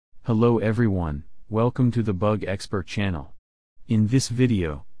Hello everyone, welcome to the Bug Expert channel. In this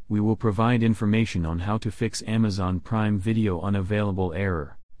video, we will provide information on how to fix Amazon Prime Video unavailable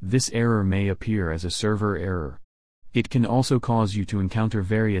error. This error may appear as a server error. It can also cause you to encounter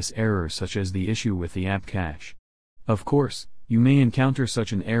various errors such as the issue with the app cache. Of course, you may encounter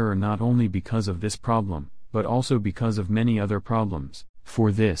such an error not only because of this problem, but also because of many other problems.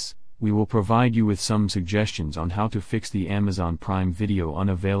 For this, we will provide you with some suggestions on how to fix the Amazon Prime Video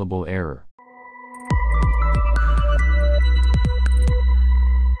unavailable error.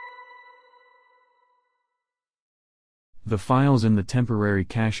 The files in the temporary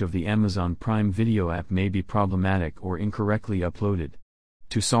cache of the Amazon Prime Video app may be problematic or incorrectly uploaded.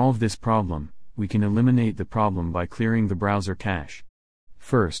 To solve this problem, we can eliminate the problem by clearing the browser cache.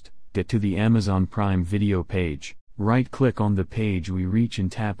 First, get to the Amazon Prime Video page. Right-click on the page we reach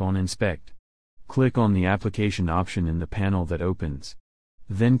and tap on Inspect. Click on the Application option in the panel that opens.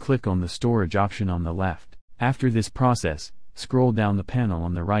 Then click on the Storage option on the left. After this process, scroll down the panel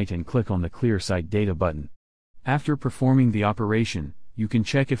on the right and click on the Clear Site Data button. After performing the operation, you can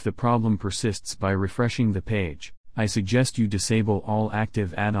check if the problem persists by refreshing the page. I suggest you disable all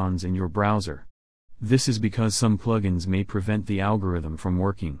active add-ons in your browser. This is because some plugins may prevent the algorithm from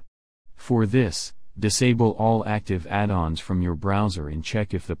working. For this, disable all active add-ons from your browser and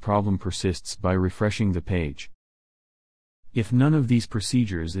check if the problem persists by refreshing the page. If none of these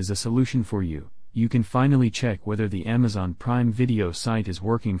procedures is a solution for you, you can finally check whether the Amazon Prime Video site is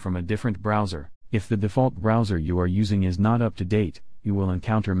working from a different browser. If the default browser you are using is not up to date, you will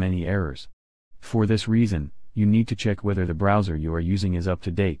encounter many errors. For this reason, you need to check whether the browser you are using is up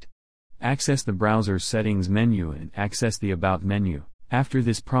to date. Access the browser's settings menu and access the About menu. After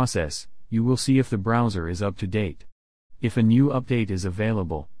this process, you will see if the browser is up to date. If a new update is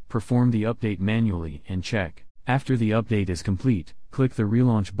available, perform the update manually and check. After the update is complete, click the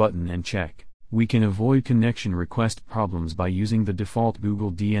Relaunch button and check. We can avoid connection request problems by using the default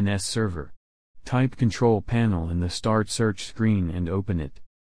Google DNS server. Type Control Panel in the Start search screen and open it.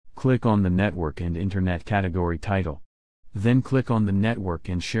 Click on the Network and Internet category title. Then click on the Network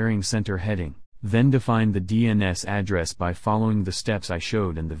and Sharing Center heading. Then define the DNS address by following the steps I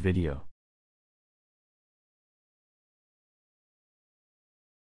showed in the video.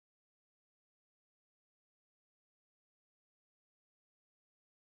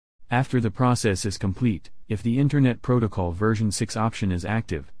 After the process is complete, if the Internet Protocol version 6 option is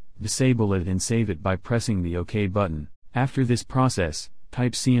active, disable it and save it by pressing the OK button. After this process,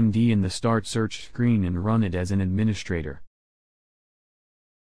 type CMD in the Start search screen and run it as an administrator.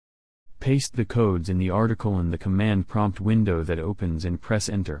 Paste the codes in the article in the command prompt window that opens and press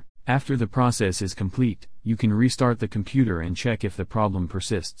Enter. After the process is complete, you can restart the computer and check if the problem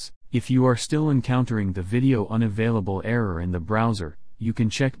persists. If you are still encountering the video unavailable error in the browser, you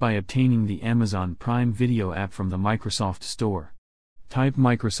can check by obtaining the Amazon Prime Video app from the Microsoft Store. Type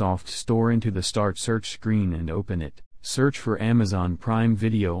Microsoft Store into the Start search screen and open it. Search for Amazon Prime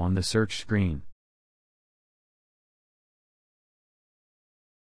Video on the search screen.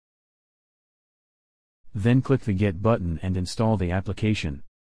 Then click the Get button and install the application.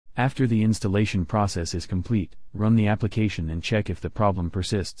 After the installation process is complete, run the application and check if the problem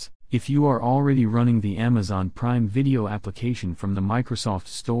persists. If you are already running the Amazon Prime Video application from the Microsoft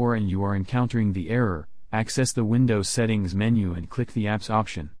Store and you are encountering the error, access the Windows Settings menu and click the Apps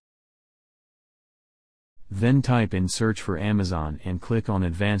option. Then type in Search for Amazon and click on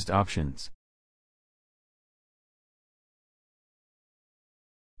Advanced Options.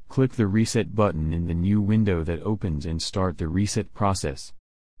 Click the Reset button in the new window that opens and start the reset process.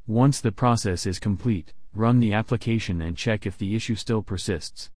 Once the process is complete, run the application and check if the issue still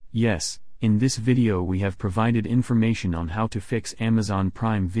persists. Yes, in this video we have provided information on how to fix Amazon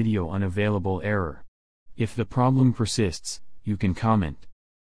Prime Video unavailable error. If the problem persists, you can comment.